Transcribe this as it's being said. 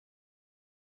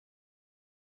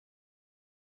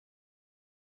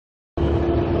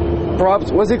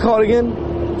Props. What's it called again?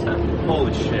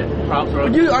 Holy shit. Props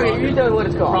Road. You tell me what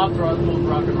it's called. Props Rock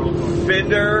and Roll Tour.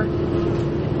 Fender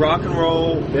Rock and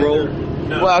Roll.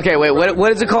 No. Well, okay, wait.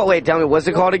 What is it called? Wait, tell me. What's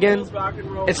it called again?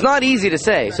 It's not easy to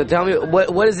say. So tell me,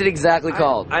 what is it exactly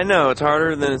called? I know it's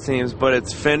harder than it seems, but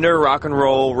it's Fender Rock and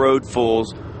Roll Road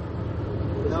Fools.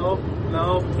 No.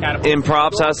 And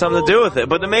props has something to do with it,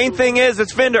 but the main thing is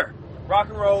it's Fender. Rock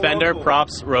and Roll. Fender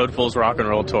Props Road Fools Rock and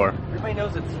Roll Tour. Everybody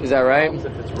knows it's. Is that right?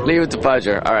 Leave it to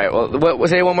Fudger. All right. Well,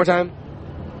 say it one more time.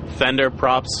 Fender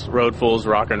Props Road Fools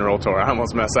Rock and Roll Tour. I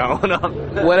almost messed that one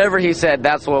up. Whatever he said,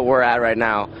 that's what we're at right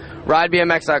now.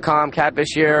 RideBMX.com,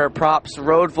 Catfish Year, Props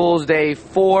Road Fools Day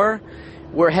 4.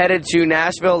 We're headed to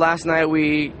Nashville. Last night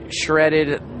we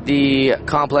shredded the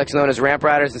complex known as Ramp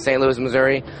Riders in St. Louis,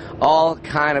 Missouri. All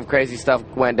kind of crazy stuff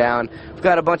went down. We've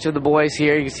got a bunch of the boys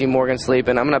here. You can see Morgan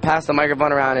sleeping. I'm going to pass the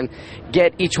microphone around and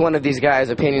get each one of these guys'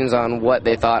 opinions on what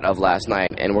they thought of last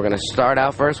night. And we're going to start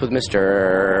out first with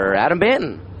Mr. Adam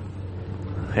Banton.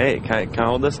 Hey, can I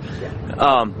hold this?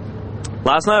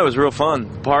 Last night was real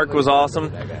fun. The park was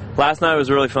awesome. Last night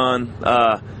was really fun.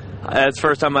 It's the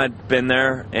first time I'd been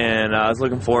there, and I was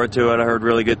looking forward to it. I heard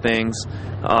really good things.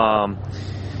 Tons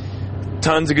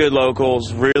of good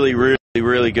locals,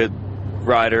 really good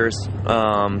riders.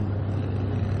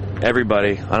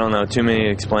 Everybody, I don't know, too many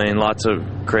to explain. Lots of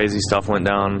crazy stuff went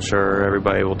down. I'm sure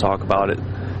everybody will talk about it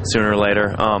sooner or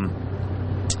later.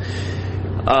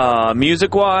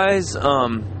 Music-wise,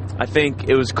 I think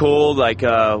it was cool, like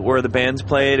where the bands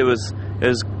played. It was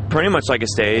pretty much like a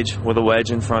stage with a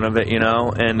wedge in front of it, you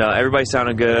know, and everybody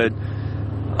sounded good.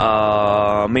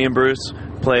 Me and Bruce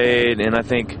played, and I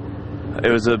think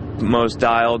it was the most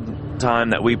dialed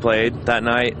time that we played that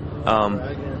night.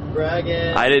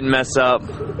 Bragging. I didn't mess up.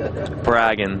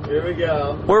 Bragging. Here we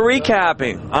go. We're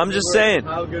recapping. I'm just saying.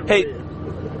 How good Hey, were you?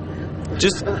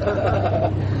 just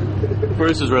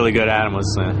Bruce was really good, Adam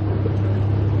was saying.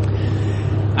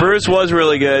 Bruce was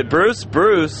really good. Bruce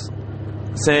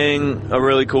sang a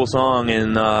really cool song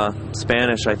in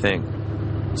Spanish, I think.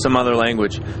 Some other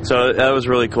language. So that was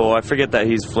really cool. I forget that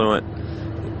he's fluent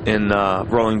in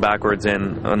rolling backwards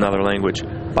in another language,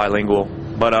 bilingual.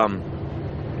 But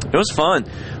it was fun.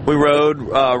 We rode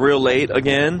real late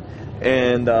again,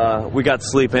 and we got to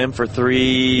sleep in for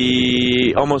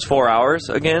almost 4 hours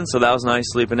again, so that was nice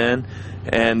sleeping in.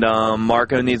 And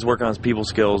Marco needs work on his people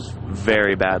skills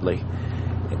very badly.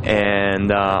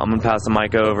 And I'm going to pass the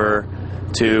mic over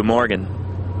to Morgan.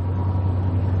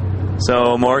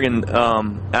 So, Morgan,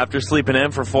 after sleeping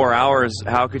in for 4 hours,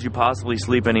 how could you possibly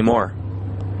sleep anymore?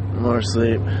 More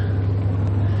sleep.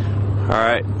 All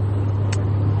right.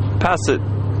 Pass it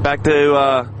back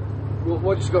to...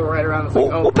 We'll just go right around the thing.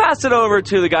 We'll pass it over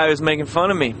to the guy who's making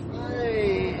fun of me.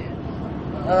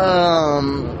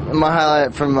 My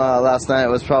highlight from last night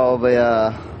was probably...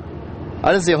 I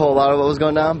didn't see a whole lot of what was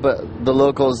going down, but the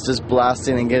locals just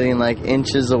blasting and getting like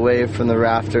inches away from the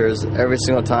rafters every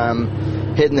single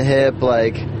time, hitting the hip.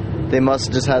 Like they must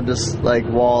have just had this like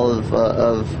wall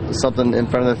of something in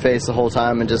front of their face the whole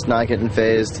time and just not getting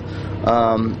phased.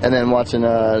 And then watching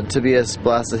Tobias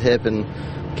blast the hip and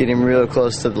getting real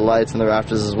close to the lights and the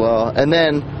rafters as well. And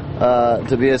then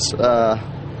Tobias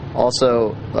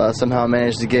also somehow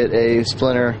managed to get a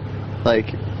splinter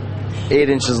like 8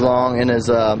 inches long in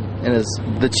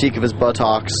the cheek of his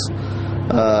buttocks,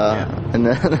 and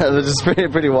that was just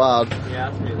pretty wild.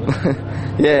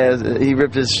 Yeah, he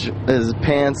ripped his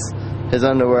pants, his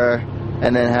underwear,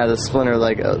 and then had a splinter,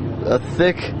 like a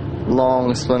thick,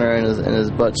 long splinter in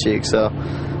his butt cheek. So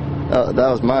that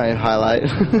was my highlight.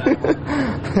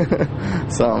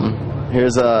 So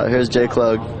here's Jay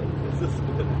Klug.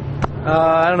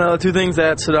 I don't know. 2 things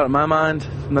that stood out in my mind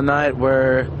from the night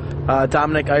were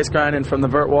Dominic ice grinding from the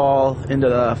vert wall into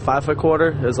the 5-foot quarter.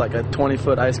 It was like a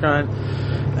 20-foot ice grind.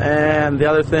 And the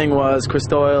other thing was Chris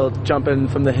Doyle jumping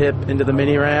from the hip into the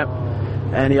mini ramp.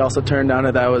 And he also turned down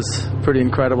it. That was pretty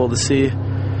incredible to see.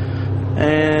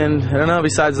 And I don't know,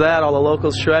 besides that, all the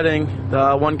locals shredding.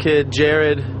 One kid,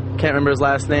 Jared, can't remember his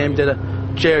last name,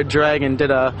 Jared Dragon,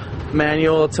 did a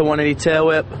manual to 180 tail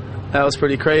whip. That was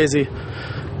pretty crazy.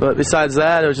 But besides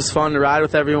that, it was just fun to ride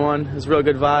with everyone. It was a real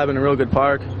good vibe and a real good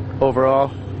park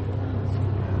overall.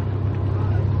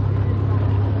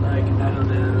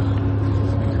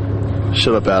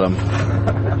 Shut up, Adam.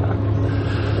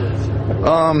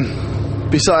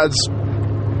 Besides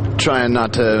trying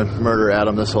not to murder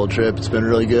Adam this whole trip, it's been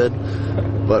really good.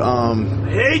 But I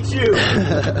hate you.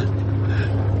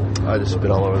 I just spit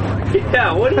all over the mic.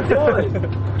 Yeah, what are you doing?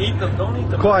 Don't eat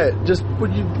them. Quiet. Just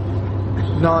would you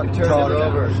not talk? All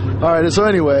right. So,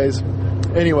 anyways,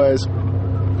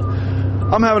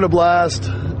 I'm having a blast.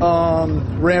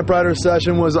 Ramp rider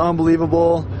session was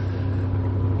unbelievable.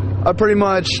 I pretty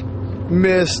much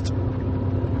missed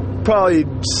probably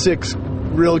 6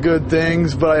 real good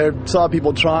things, but I saw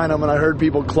people trying them and I heard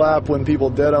people clap when people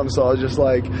did them, so I was just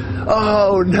like,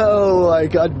 oh no,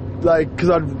 like because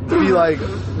I'd be like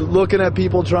looking at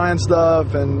people trying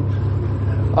stuff, and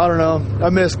I don't know, I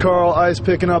missed Carl Ice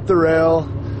picking up the rail,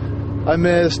 I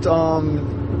missed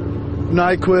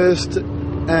Nyquist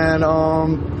and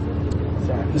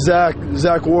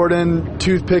Zach Warden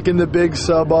toothpicking the big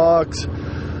sub box.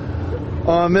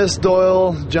 Miss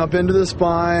Doyle jump into the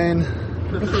spine.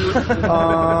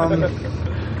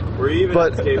 Were you even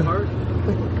at the skate park?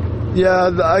 Yeah,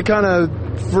 I kind of,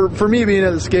 for me being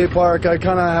at the skate park, I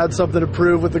kind of had something to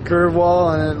prove with the curve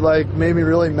wall, and it like made me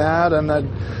really mad, and I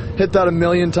hit that a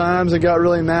million times and got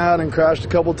really mad and crashed a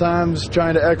couple times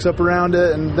trying to X up around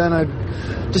it, and then I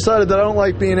decided that I don't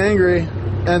like being angry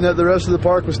and that the rest of the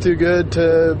park was too good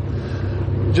to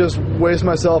just waste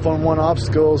myself on one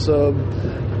obstacle, so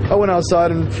I went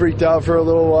outside and freaked out for a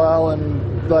little while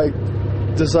and like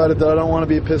decided that I don't want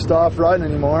to be pissed off riding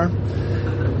anymore.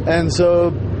 And so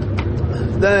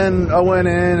then I went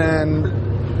in and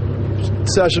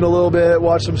sessioned a little bit,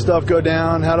 watched some stuff go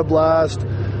down, had a blast.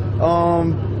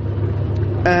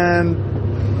 And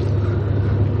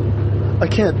I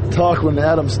can't talk when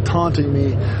Adam's taunting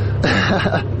me.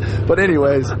 But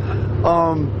anyways, I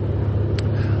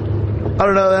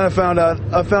don't know, then I found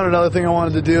another thing I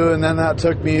wanted to do, and then that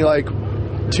took me like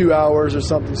 2 hours or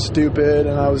something stupid,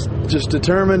 and I was just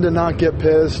determined to not get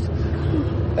pissed.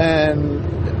 And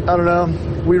I don't know,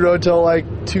 we rode till like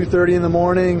 2:30 in the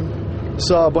morning,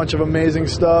 saw a bunch of amazing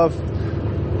stuff,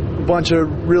 a bunch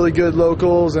of really good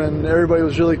locals, and everybody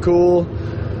was really cool.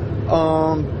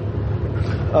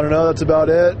 I don't know, that's about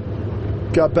it.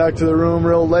 Got back to the room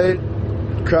real late,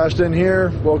 crashed in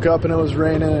here, woke up and it was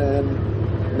raining,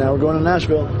 and now we're going to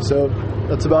Nashville. So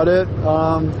that's about it.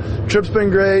 Trip's been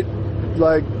great,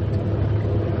 like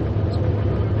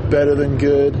better than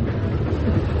good.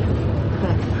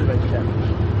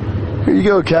 Here you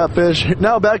go, Catfish.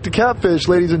 Now back to Catfish,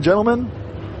 ladies and gentlemen.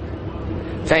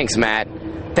 Thanks, Matt.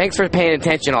 Thanks for paying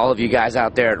attention, all of you guys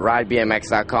out there at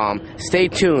ridebmx.com. Stay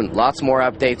tuned. Lots more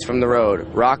updates from the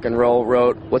road. Rock and Roll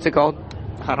Road. What's it called?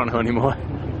 I don't know anymore.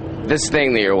 This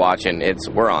thing that you're watching,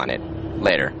 we're on it.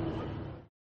 Later.